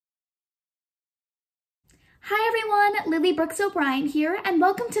Hi everyone, Lily Brooks O'Brien here, and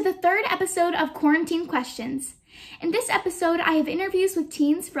welcome to the third episode of QuaranTEEN Questions. In this episode, I have interviews with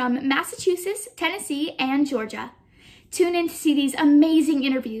teens from Massachusetts, Tennessee, and Georgia. Tune in to see these amazing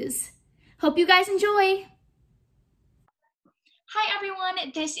interviews. Hope you guys enjoy! Hi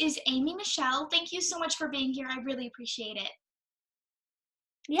everyone, this is Amy Michelle. Thank you so much for being here. I really appreciate it.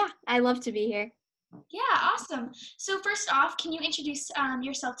 Yeah, I love to be here. Yeah, awesome. So first off, can you introduce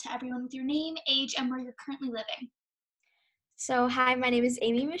yourself to everyone with your name, age, and where you're currently living? So, hi, my name is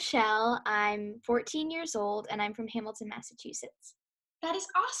Amy Michelle. I'm 14 years old and I'm from Hamilton, Massachusetts. That is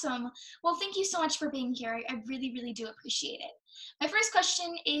awesome. Well, thank you so much for being here. I really, really do appreciate it. My first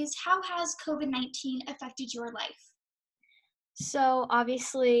question is, how has COVID-19 affected your life? So,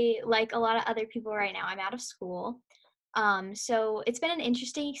 obviously, like a lot of other people right now, I'm out of school. So it's been an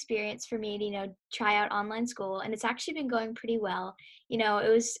interesting experience for me to, try out online school, and it's actually been going pretty well. It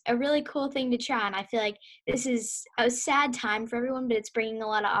was a really cool thing to try, and I feel like this is a sad time for everyone, but it's bringing a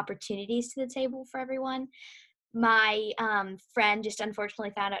lot of opportunities to the table for everyone. My friend just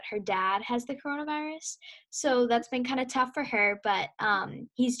unfortunately found out her dad has the coronavirus. So that's been kind of tough for her, but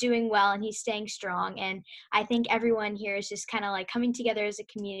he's doing well and he's staying strong. And I think everyone here is just kind of like coming together as a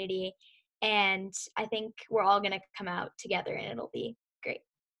community. And I think we're all going to come out together and it'll be great.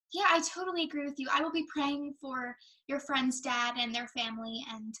 Yeah, I totally agree with you. I will be praying for your friend's dad and their family,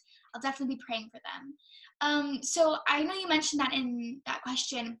 and I'll definitely be praying for them. So I know you mentioned that in that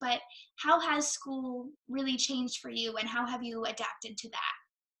question, but how has school really changed for you, and how have you adapted to that?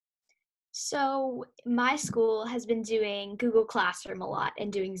 So my school has been doing Google Classroom a lot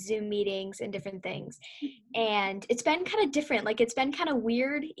and doing Zoom meetings and different things. And it's been kind of different. Like it's been kind of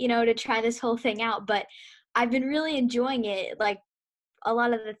weird, to try this whole thing out, but I've been really enjoying it. Like a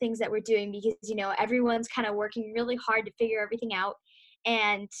lot of the things that we're doing because, everyone's kind of working really hard to figure everything out.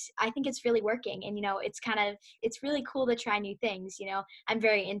 And I think it's really working. And, it's really cool to try new things. I'm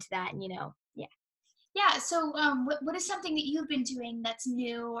very into that. And, yeah. Yeah, so what is something that you've been doing that's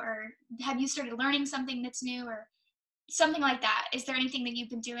new, or have you started learning something that's new, or something like that? Is there anything that you've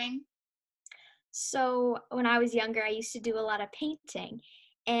been doing? So when I was younger, I used to do a lot of painting.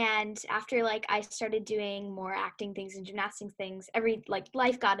 And after like I started doing more acting things and gymnastics things, every like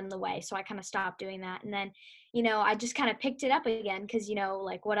life got in the way. So I kind of stopped doing that. And then, I just kind of picked it up again because,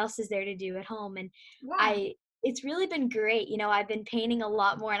 like what else is there to do at home? And Yeah. I it's really been great. I've been painting a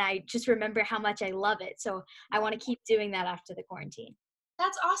lot more and I just remember how much I love it. So I want to keep doing that after the quarantine.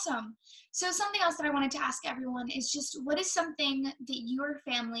 That's awesome. So something else that I wanted to ask everyone is just what is something that your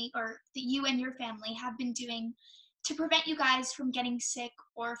family or that you and your family have been doing to prevent you guys from getting sick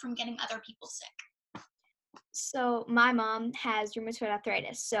or from getting other people sick? So my mom has rheumatoid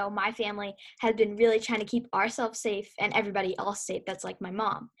arthritis. So my family has been really trying to keep ourselves safe and everybody else safe that's like my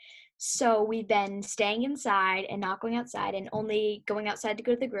mom. So we've been staying inside and not going outside and only going outside to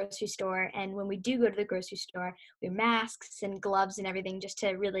go to the grocery store. And when we do go to the grocery store, we wear masks and gloves and everything just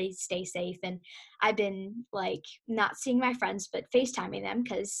to really stay safe. And I've been like not seeing my friends, but FaceTiming them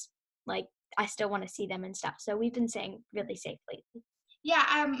because like I still want to see them and stuff. So we've been staying really safe lately.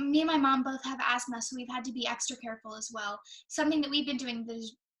 Yeah, me and my mom both have asthma, so we've had to be extra careful as well. Something that we've been doing that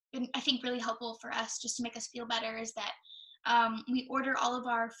has been, I think, really helpful for us just to make us feel better is that we order all of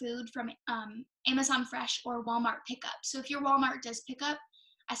our food from Amazon Fresh or Walmart Pickup. So if your Walmart does pickup,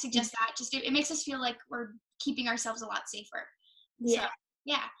 I suggest that. Just it makes us feel like we're keeping ourselves a lot safer. So Yeah.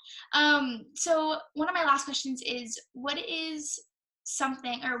 yeah. So one of my last questions is, what is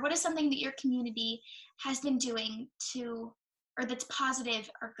something that your community has been doing to or that's positive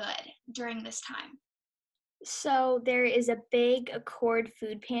or good during this time? So there is a big Accord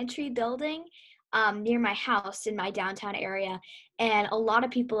food pantry building near my house in my downtown area, and a lot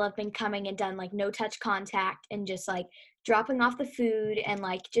of people have been coming and done like no touch contact and just like dropping off the food and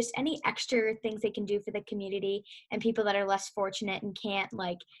like just any extra things they can do for the community and people that are less fortunate and can't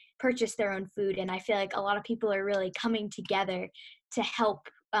like purchase their own food. And I feel like a lot of people are really coming together to help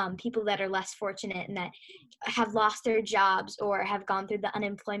people that are less fortunate and that have lost their jobs or have gone through the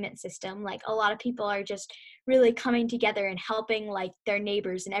unemployment system. Like a lot of people are just really coming together and helping like their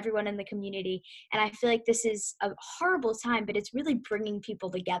neighbors and everyone in the community. And I feel like this is a horrible time, but it's really bringing people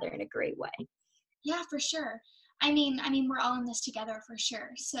together in a great way. Yeah, for sure. I mean, we're all in this together for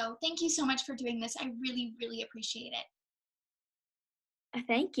sure. So thank you so much for doing this. I really, really appreciate it.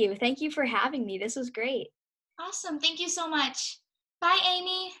 Thank you. Thank you for having me. This was great. Awesome. Thank you so much. Bye,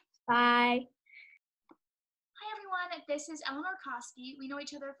 Amy. Bye. Hi, everyone. This is Eleanor Koski. We know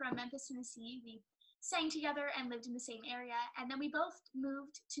each other from Memphis, Tennessee. We sang together and lived in the same area, and then we both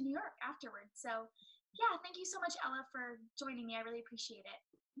moved to New York afterwards. So, yeah, thank you so much, Ella, for joining me. I really appreciate it.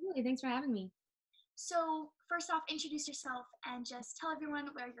 Really, thanks for having me. So first off, introduce yourself and just tell everyone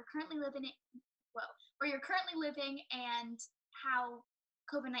where you're currently living. Whoa, where you're currently living and how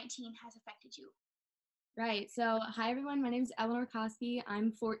COVID-19 has affected you. Right. So, hi everyone. My name is Eleanor Koski.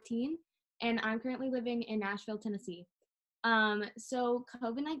 I'm 14, and I'm currently living in Nashville, Tennessee. So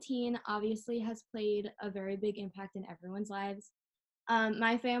COVID-19 obviously has played a very big impact in everyone's lives.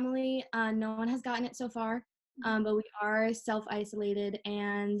 My family, no one has gotten it so far, Mhm. but we are self-isolated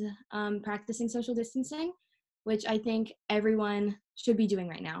and practicing social distancing, which I think everyone should be doing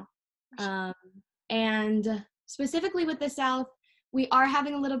right now. For sure. Um, and specifically with the South, we are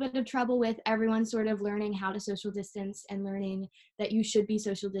having a little bit of trouble with everyone sort of learning how to social distance and learning that you should be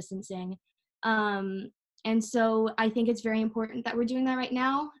social distancing. Um, and so I think it's very important that we're doing that right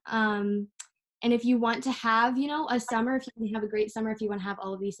now. And if you want to have, a summer, if you want to have a great summer, if you want to have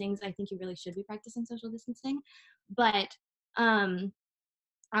all of these things, I think you really should be practicing social distancing. But um,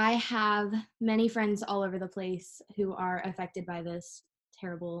 I have many friends all over the place who are affected by this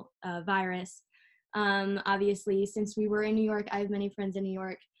terrible virus. Obviously, since we were in New York, I have many friends in New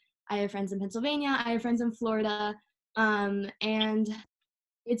York. I have friends in Pennsylvania. I have friends in Florida. And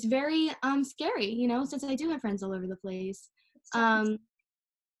it's very scary, since I do have friends all over the place. It's definitely Um,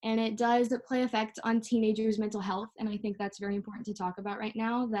 and it does play effect on teenagers' mental health, and I think that's very important to talk about right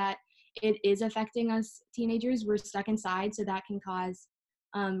now, that it is affecting us teenagers. We're stuck inside, so that can cause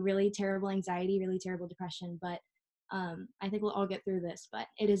really terrible anxiety, really terrible depression. But I think we'll all get through this, but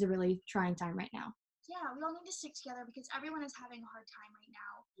it is a really trying time right now. yeah, we all need to stick together because everyone is having a hard time right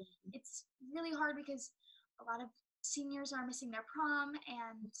now. It's really hard because a lot of seniors are missing their prom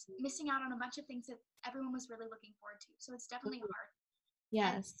and missing out on a bunch of things that everyone was really looking forward to. So it's definitely hard.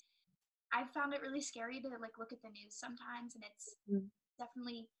 And Yes. I found it really scary to like look at the news sometimes, and it's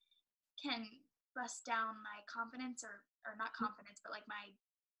definitely can bust down my confidence, or not confidence, but like my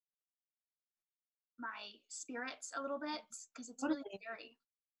spirits a little bit because it's really Totally. scary.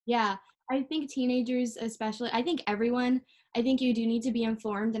 Yeah, I think teenagers, especially, I think everyone, I think you do need to be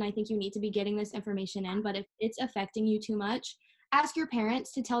informed and I think you need to be getting this information in. But if it's affecting you too much, ask your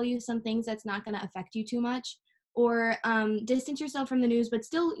parents to tell you some things that's not going to affect you too much, or distance yourself from the news, but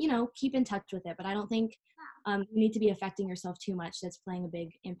still, keep in touch with it. But I don't think Yeah, you need to be affecting yourself too much. That's playing a big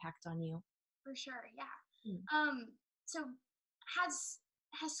impact on you. for sure. Yeah. Mm. So has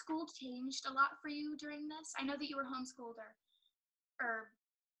has school changed a lot for you during this? I know that you were homeschooled, or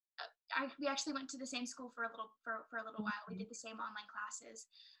we actually went to the same school for a little while. We did the same online classes.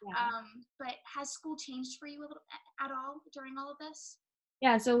 Yeah. But has school changed for you a little at all during all of this?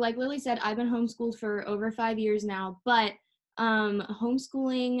 Yeah, so like Lily said, I've been homeschooled for over 5 years now, but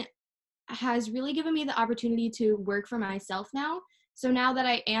homeschooling has really given me the opportunity to work for myself now. So now that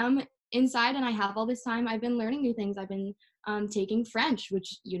I am inside and I have all this time, I've been learning new things. I've been taking French,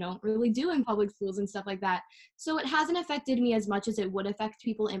 which you don't really do in public schools and stuff like that. So it hasn't affected me as much as it would affect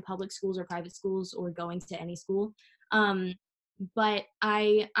people in public schools or private schools or going to any school. Um, but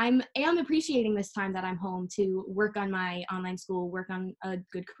I am appreciating this time that I'm home to work on my online school, work on a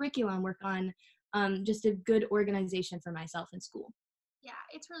good curriculum, work on just a good organization for myself in school. Yeah,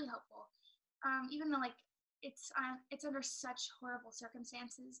 it's really helpful. Even though like it's under such horrible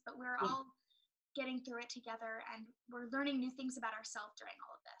circumstances, but we're all getting through it together, and we're learning new things about ourselves during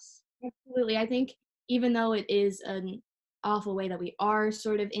all of this. Absolutely. I think even though it is an awful way that we are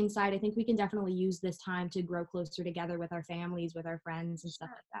sort of inside, I think we can definitely use this time to grow closer together with our families, with our friends, and stuff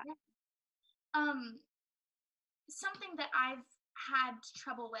Sure. like that. Yeah. Um, Something that I've had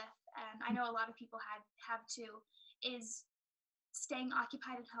trouble with, and I know a lot of people have too, is staying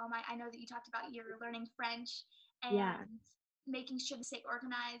occupied at home. I know that you talked about you're learning French and Yeah. making sure to stay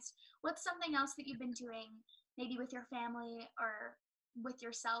organized. What's something else that you've been doing, maybe with your family or with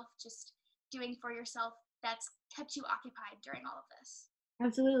yourself, just doing for yourself that's kept you occupied during all of this?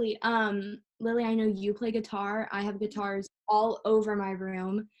 Absolutely. Lily, I know you play guitar. I have guitars all over my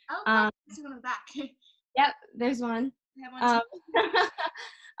room. Oh, cool. Um, Let's see one in the back. yep, there's one. I have one too.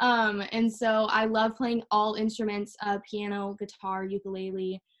 Um, and so I love playing all instruments, piano, guitar,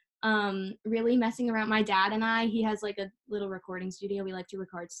 ukulele, really messing around. My dad and he has like a little recording studio. We like to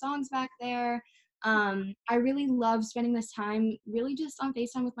record songs back there. I really love spending this time really just on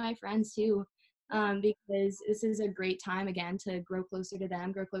FaceTime with my friends too, Yeah. because this is a great time again to grow closer to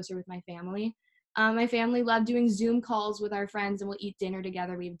them, grow closer with my family. My family love doing Zoom calls with our friends and we'll eat dinner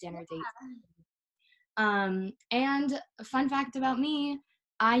together. We have dinner dates. Yeah. And a fun fact about me,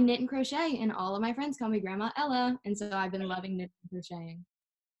 I knit and crochet, and all of my friends call me Grandma Ella, and so I've been loving knitting and crocheting.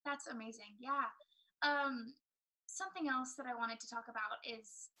 That's amazing. Yeah. Um, Something else that I wanted to talk about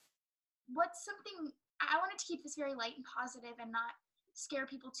is what's something I wanted to keep this very light and positive and not scare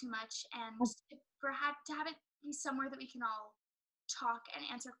people too much, and to have it be somewhere that we can all talk and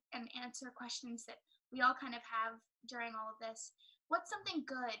answer questions that we all kind of have during all of this. What's something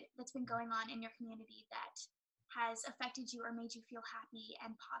good that's been going on in your community that has affected you or made you feel happy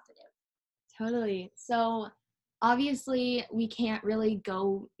and positive? Totally. So obviously we can't really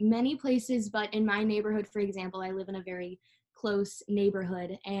go many places, but in my neighborhood, for example, I live in a very close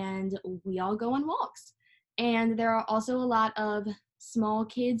neighborhood and we all go on walks. And there are also a lot of small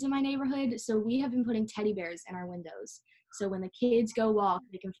kids in my neighborhood, so we have been putting teddy bears in our windows. So when the kids go walk,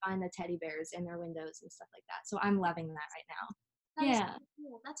 they can find the teddy bears in their windows and stuff like that. So I'm loving that right now. That is Yeah. so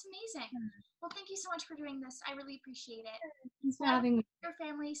cool. That's amazing. Well, thank you so much for doing this. I really appreciate it. Thanks for Well, having me. your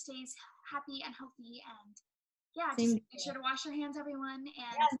family stays happy and healthy, and yeah, Same. just make sure to wash your hands, everyone.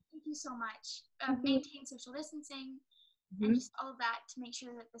 And Yes. thank you so much. Thank you. Maintain social distancing and just all of that to make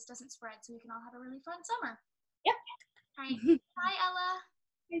sure that this doesn't spread, so we can all have a really fun summer. Yep. All right. Bye, Ella.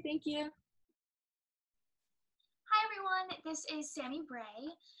 Okay, thank you. Hi, everyone. This is Sammy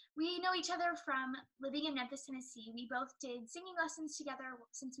Bray. We know each other from living in Memphis, Tennessee. We both did singing lessons together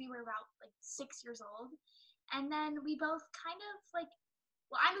since we were about 6 years old. And then we both kind of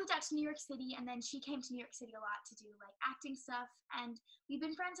I moved out to New York City, and then she came to New York City a lot to do acting stuff. And we've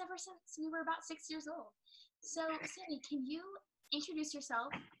been friends ever since we were about 6 years old. So, Sammy, can you introduce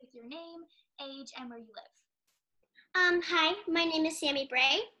yourself with your name, age, and where you live? Hi, my name is Sammy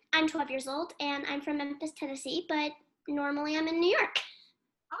Bray. I'm 12 years old, and I'm from Memphis, Tennessee, but normally I'm in New York.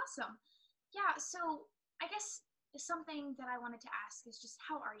 Awesome. Yeah, so I guess something that I wanted to ask is just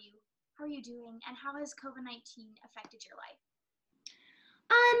how are you? How are you doing? And how has COVID-19 affected your life?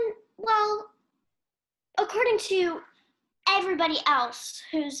 Well, according to everybody else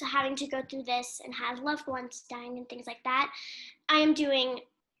who's having to go through this and has loved ones dying and things like that, I am doing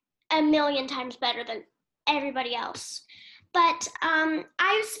a million times better than everybody else. But I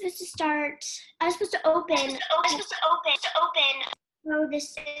was supposed to open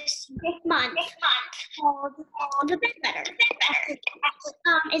this month called The Bit Better.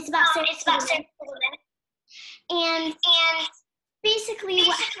 It's about six and basically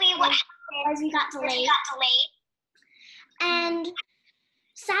what was we got delayed. And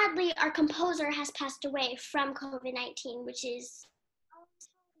sadly, our composer has passed away from COVID-19, which is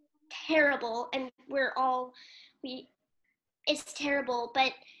terrible, and it's terrible,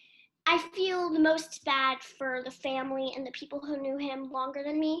 but I feel the most bad for the family and the people who knew him longer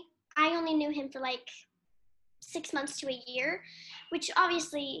than me. I only knew him for 6 months to a year, which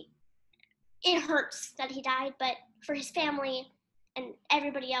obviously it hurts that he died, but for his family and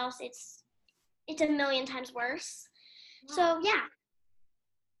everybody else, it's a million times worse. Yeah. So yeah.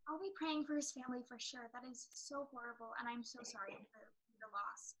 I'll be praying for his family for sure. That is so horrible, and I'm so sorry for the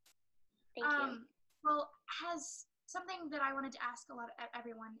loss. Thank you. Well, something that I wanted to ask a lot of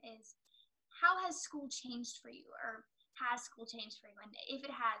everyone is, how has school changed for you, or has school changed for you? And if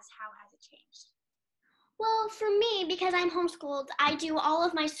it has, how has it changed? Well, for me, because I'm homeschooled, I do all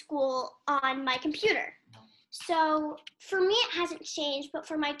of my school on my computer. So for me, it hasn't changed, but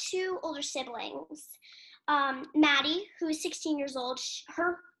for my two older siblings, Maddie, who is 16 years old,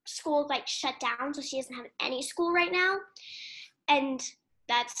 her school shut down, so she doesn't have any school right now. And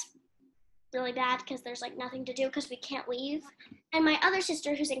that's really bad because there's nothing to do because we can't leave. And my other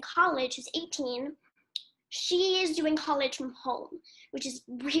sister, who's in college, who's 18, she is doing college from home, which is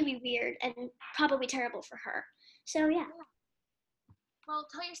really weird and probably terrible for her. So yeah. Well,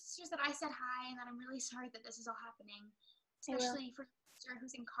 tell your sisters that I said hi and that I'm really sorry that this is all happening, especially for your sister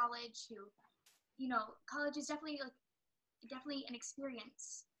who's in college, who, college is definitely an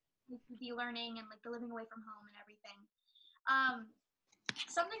experience with the learning and the living away from home and everything.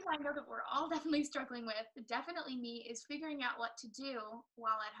 Something that I know that we're all definitely struggling with, definitely me, is figuring out what to do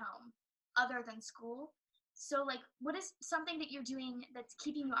while at home other than school. So what is something that you're doing that's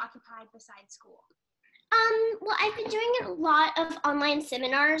keeping you occupied besides school? Well, I've been doing a lot of online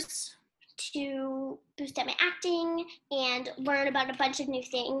seminars to boost up my acting and learn about a bunch of new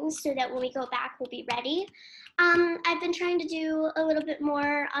things so that when we go back, we'll be ready. I've been trying to do a little bit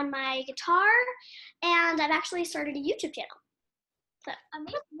more on my guitar, and I've actually started a YouTube channel. So,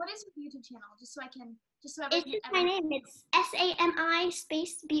 amazing. What is your YouTube channel? Just so everyone it's just my name. It's SAMI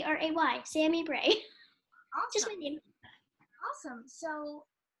space BRAY, Sammy Bray. Awesome. Just my name. Awesome. So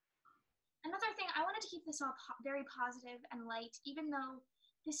another thing, I wanted to keep this all very positive and light, even though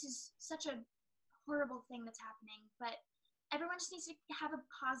this is such a horrible thing that's happening. But everyone just needs to have a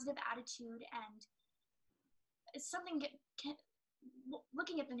positive attitude, and it's something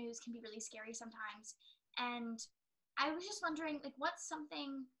looking at the news can be really scary sometimes. And I was just wondering, what's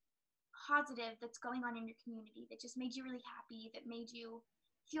something positive that's going on in your community that just made you really happy, that made you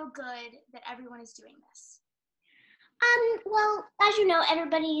feel good that everyone is doing this? Well, as you know,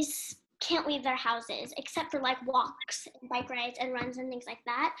 everybody's can't leave their houses except for like walks and bike rides and runs and things like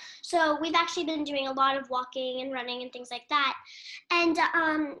that. So we've actually been doing a lot of walking and running and things like that. And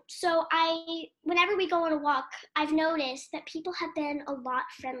so whenever we go on a walk, I've noticed that people have been a lot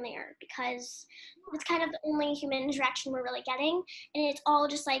friendlier because it's kind of the only human interaction we're really getting. And it's all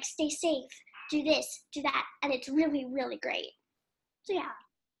just like, stay safe, do this, do that. And it's really, really great. So yeah.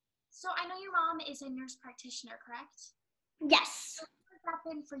 So I know your mom is a nurse practitioner, correct? Yes. So what has that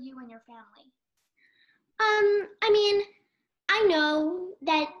been for you and your family? I mean, I know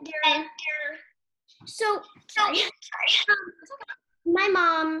that sorry. My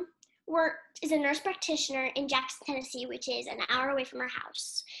mom is a nurse practitioner in Jackson, Tennessee, which is an hour away from her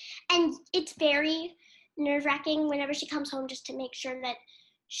house. And it's very nerve-wracking whenever she comes home just to make sure that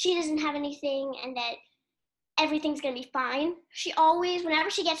she doesn't have anything and that everything's going to be fine. Whenever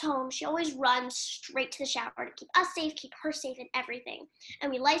she gets home, she always runs straight to the shower to keep us safe, keep her safe and everything.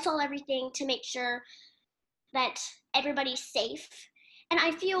 And we Lysol everything to make sure that everybody's safe. And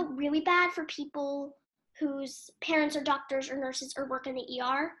I feel really bad for people whose parents are doctors or nurses or work in the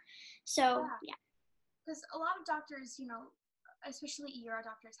ER. So, yeah. Because a lot of doctors, especially ER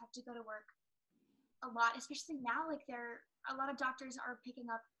doctors, have to go to work a lot, especially now. Like, a lot of doctors are picking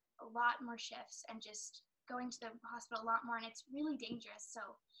up a lot more shifts and just going to the hospital a lot more, and it's really dangerous. So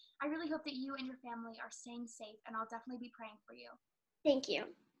I really hope that you and your family are staying safe, and I'll definitely be praying for you. Thank you.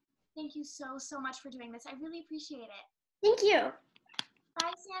 Thank you so, so much for doing this. I really appreciate it. Thank you.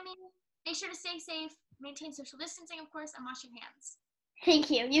 Bye, Sammy. Make sure to stay safe, maintain social distancing, of course, and wash your hands.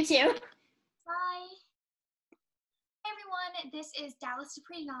 Thank you. You too. Bye. Hey, everyone. This is Dallas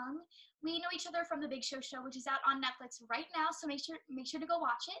Dupree Young. We know each other from The Big Show Show, which is out on Netflix right now, so make sure to go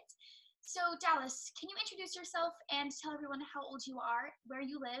watch it. So, Dallas, can you introduce yourself and tell everyone how old you are, where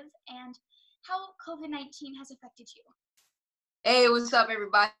you live, and how COVID-19 has affected you? Hey, what's up,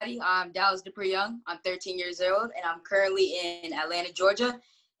 everybody? I'm Dallas Dupree Young. I'm 13 years old, and I'm currently in Atlanta, Georgia.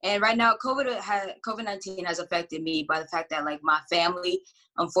 And right now, COVID-19 has affected me by the fact that, like, my family,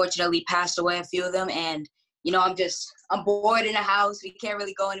 unfortunately, passed away, a few of them. And, I'm bored in the house. We can't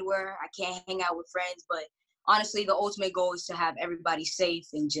really go anywhere. I can't hang out with friends. But honestly, the ultimate goal is to have everybody safe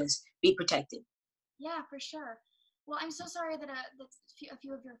and just be protected. Yeah, for sure. Well, I'm so sorry that a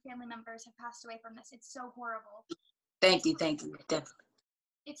few of your family members have passed away from this. It's so horrible. Thank you, definitely.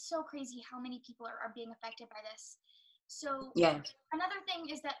 It's so crazy how many people are being affected by this. So yeah. Another thing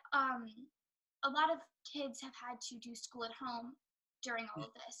is that a lot of kids have had to do school at home during all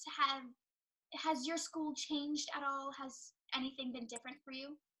of this. Has your school changed at all? Has anything been different for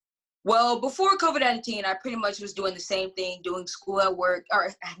you? Well, before COVID-19, I pretty much was doing the same thing, doing school at work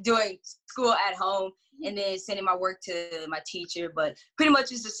or doing school at home and then sending my work to my teacher. But pretty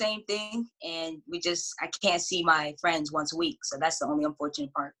much it's the same thing. And I can't see my friends once a week. So that's the only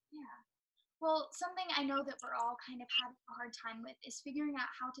unfortunate part. Yeah. Well, something I know that we're all kind of had a hard time with is figuring out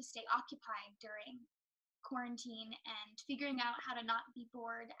how to stay occupied during quarantine and figuring out how to not be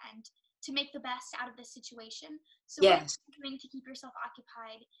bored and to make the best out of this situation. So yes. What are you doing to keep yourself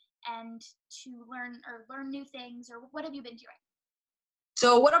occupied and to learn new things, or what have you been doing?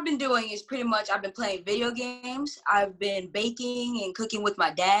 So what I've been doing is pretty much I've been playing video games. I've been baking and cooking with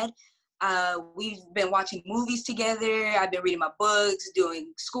my dad. We've been watching movies together. I've been reading my books,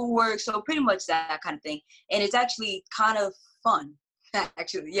 doing schoolwork. So pretty much that kind of thing. And it's actually kind of fun,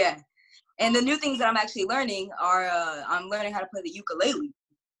 actually, yeah. And the new things that I'm actually learning are I'm learning how to play the ukulele.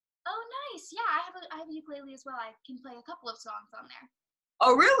 Oh, nice. Yeah, I have a ukulele as well. I can play a couple of songs on there.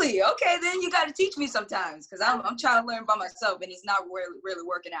 Oh, really? Okay, then you got to teach me sometimes because I'm trying to learn by myself and it's not really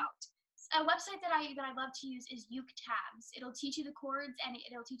working out. A website that I love to use is UkeTabs. It'll teach you the chords and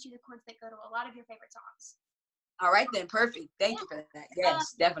it'll teach you the chords that go to a lot of your favorite songs. All right, then. Perfect. Thank you for that.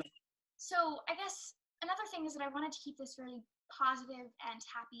 Yes, definitely. So I guess another thing is that I wanted to keep this really positive and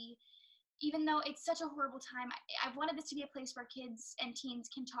happy. Even though it's such a horrible time, I wanted this to be a place where kids and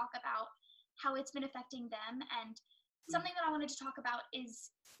teens can talk about how it's been affecting them. And something that I wanted to talk about is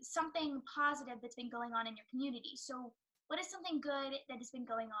something positive that's been going on in your community. So what is something good that has been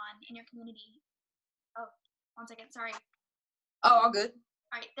going on in your community? Oh, 1 second. Sorry. Oh, all good.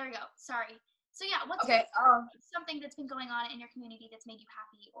 All right, there we go. Sorry. So yeah, what's something that's been going on in your community that's made you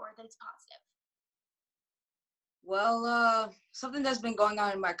happy or that it's positive? Well, something that's been going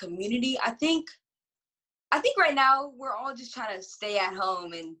on in my community, I think right now we're all just trying to stay at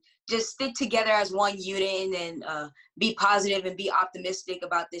home and just stick together as one unit and be positive and be optimistic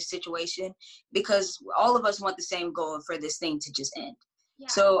about this situation because all of us want the same goal for this thing to just end. Yeah.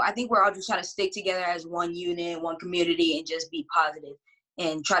 So I think we're all just trying to stick together as one unit, one community, and just be positive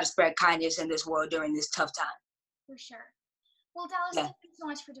and try to spread kindness in this world during this tough time. For sure. Well, Dallas, Yeah. thank you so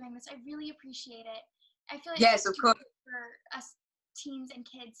much for doing this. I really appreciate it. I feel like Yes, it's of course. important for us teens and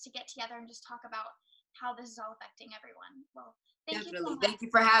kids to get together and just talk about how this is all affecting everyone. Well, thank you so Definitely. much. Thank you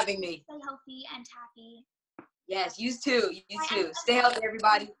for having me. Stay healthy and happy. Yes, you too. You Bye. too. Stay healthy,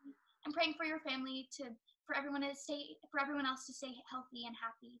 everybody. I'm praying for your family for everyone else to stay healthy and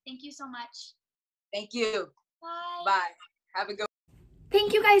happy. Thank you so much. Thank you. Bye. Bye. Have a good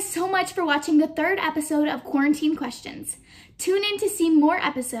Thank you guys so much for watching the 3rd episode of Quarantine Questions. Tune in to see more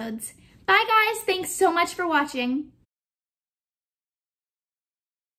episodes. Bye guys, thanks so much for watching.